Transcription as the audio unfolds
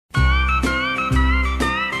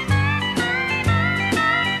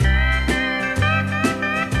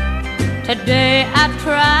Today I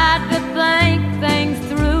tried to think things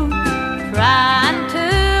through, trying to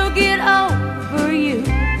get over you.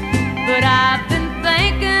 But I've been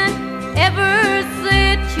thinking ever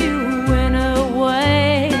since you went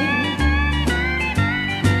away.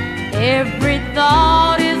 Every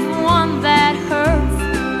thought is one that hurts,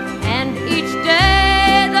 and each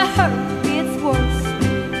day the hurt gets worse.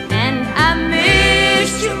 And I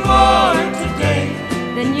miss you more today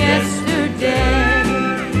than yesterday.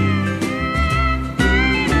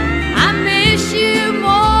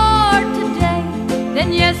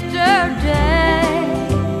 Yesterday,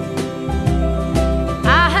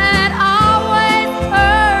 I had always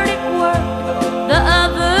heard it worked the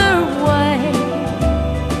other way.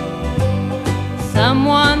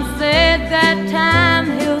 Someone said that time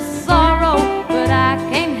heals sorrow, but I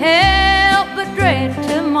can't help but dread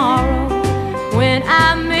tomorrow, when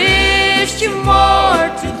I miss you more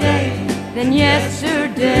today than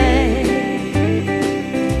yesterday.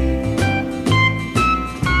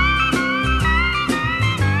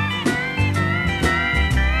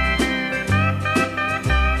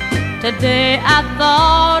 Today I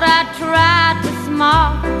thought I'd try to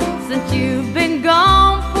smile, since you've been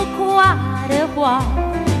gone for quite a while.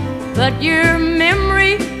 But your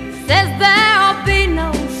memory says there'll be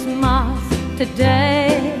no smiles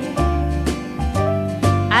today.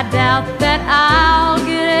 I doubt that I'll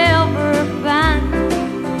ever find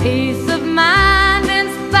peace of mind in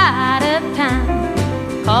spite of time,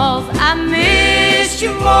 'cause I miss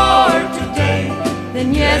you more today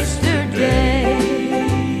than yesterday.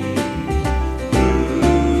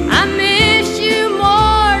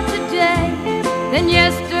 Than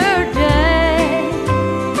yesterday.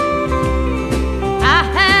 I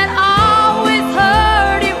had always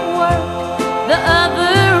heard it worked the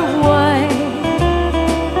other way.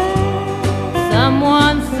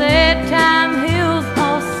 Someone said time heals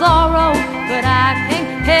all sorrow, but I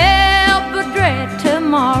can't help but dread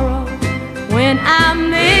tomorrow, when I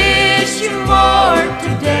miss you more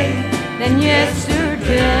today than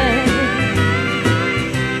yesterday.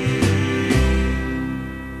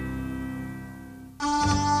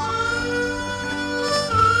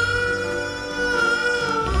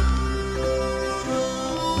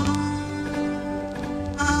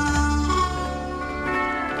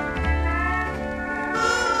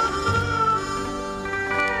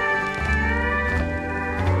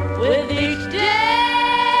 With each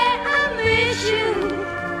day I miss you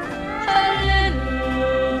a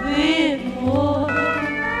little bit more.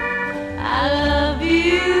 I love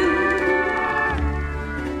you,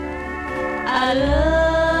 I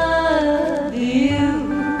love you.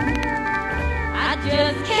 I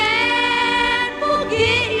just can't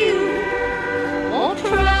forget you, won't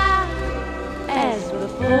try as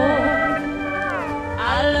before.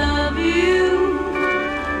 I love you,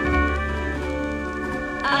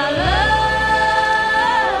 I love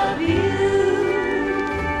you.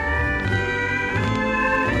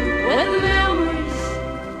 With memories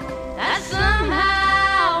that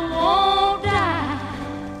somehow won't die,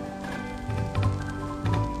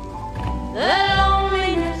 the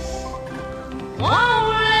loneliness won't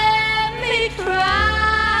let me try.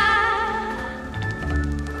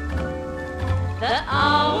 The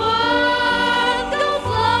hours go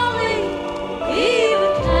slowly,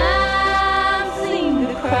 even time seems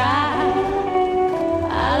to cry.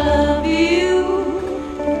 I love you,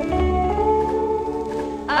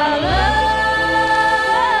 I love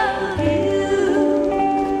you.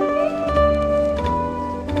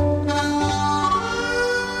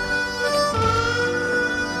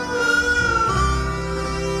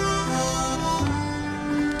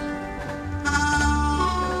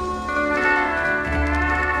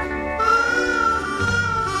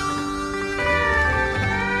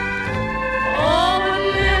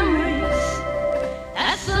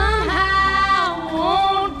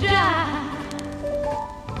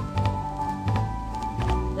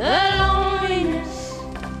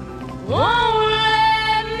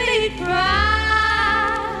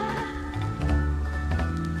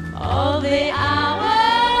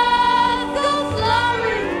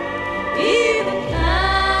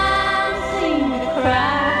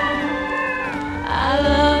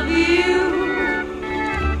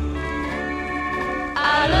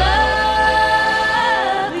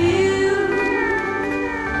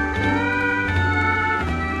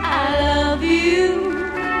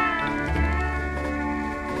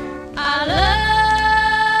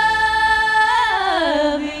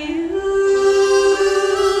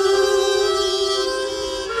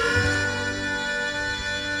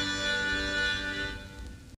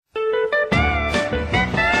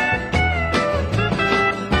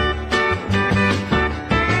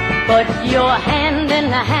 hand in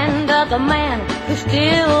the hand of the man who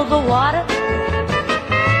stills the water.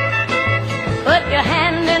 Put your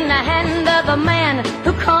hand in the hand of the man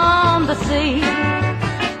who calms the sea.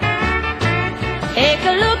 Take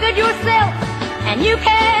a look at yourself, and you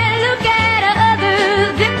can look at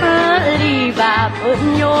others differently by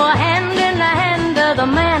putting your hand in the hand of the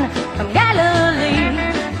man from Galilee.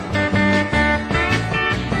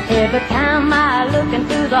 Every time I look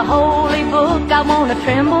into the holy book, I want to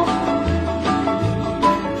tremble.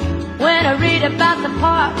 When I read about the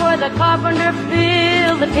part where the carpenter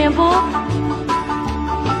built the temple,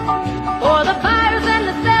 for the buyers and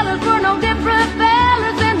the sellers were no different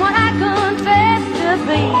fellas than what I confess to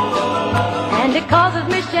be. And it causes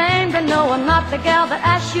me shame to know I'm not the gal that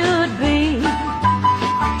I should be.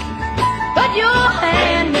 Put your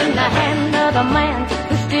hand in the hand of the man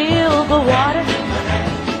who stills the water.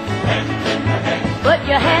 Put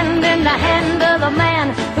your hand in the hand of the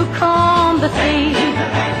man who calms the sea.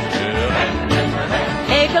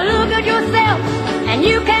 Take a look at yourself, and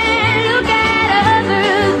you can look at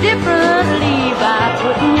others differently by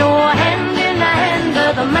putting your hand in the hand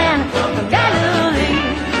of the man from Galilee.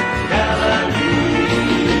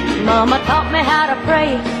 Mama taught me how to pray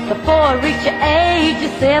before I reach the age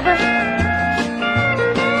of 7.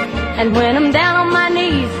 And when I'm down on my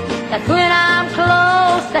knees, that's when I'm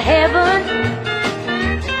close to heaven.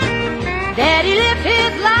 Daddy lived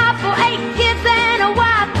his life for 8 kids and a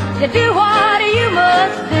wife to do what you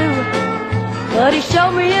must do. But he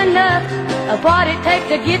showed me enough of what it takes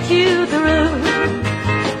to get you through.